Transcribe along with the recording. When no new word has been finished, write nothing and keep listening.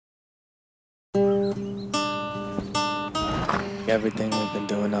everything we've been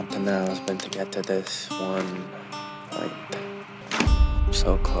doing up to now has been to get to this one night.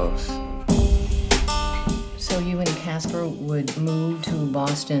 So close. So you and Casper would move to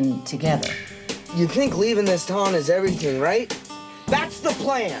Boston together? You think leaving this town is everything, right? That's the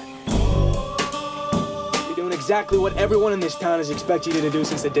plan! You're doing exactly what everyone in this town has expected you to do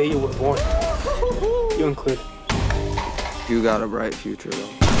since the day you were born. You included. You got a bright future, though.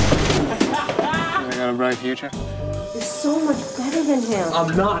 I got a bright future? You're so much better than him.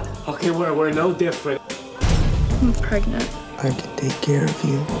 I'm not. Okay, we're no different. I'm pregnant. I can take care of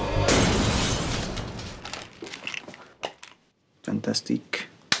you. Fantastic.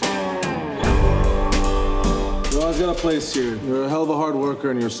 You always got a place here. You're a hell of a hard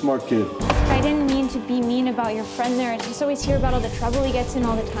worker and you're a smart kid. I didn't mean to be mean about your friend there. I just always hear about all the trouble he gets in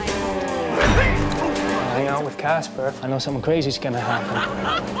all the time. Hang out with Casper. I know something crazy's gonna happen.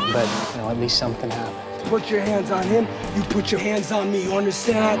 But, you know, at least something happened. Put your hands on him, you put your hands on me, you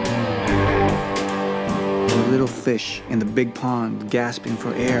understand? You're a little fish in the big pond, gasping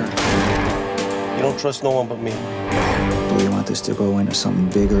for air. You don't trust no one but me. But we want this to go into something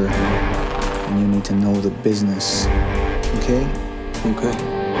bigger, and you need to know the business. Okay? Okay.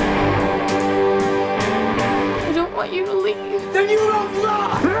 I don't want you to leave. Then you don't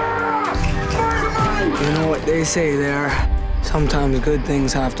lie! You know what they say there? Sometimes good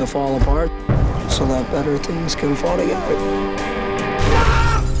things have to fall apart so that better things can fall together.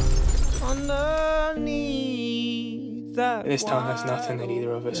 This town has nothing that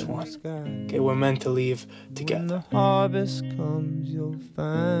either of us want. Okay, we're meant to leave together. When the harvest comes, you'll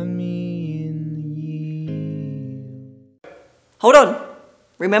find me in the yield. Hold on.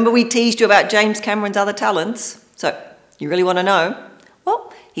 Remember we teased you about James Cameron's other talents? So, you really want to know?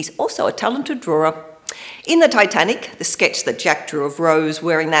 Well, he's also a talented drawer. In the Titanic, the sketch that Jack drew of Rose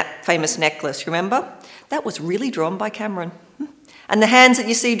wearing that famous necklace, remember? That was really drawn by Cameron. And the hands that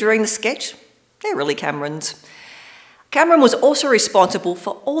you see during the sketch, they're really Cameron's. Cameron was also responsible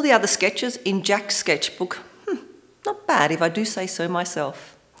for all the other sketches in Jack's sketchbook. Not bad, if I do say so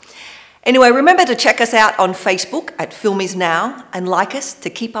myself. Anyway, remember to check us out on Facebook at FilmIsNow and like us to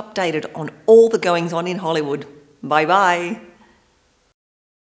keep updated on all the goings-on in Hollywood. Bye-bye.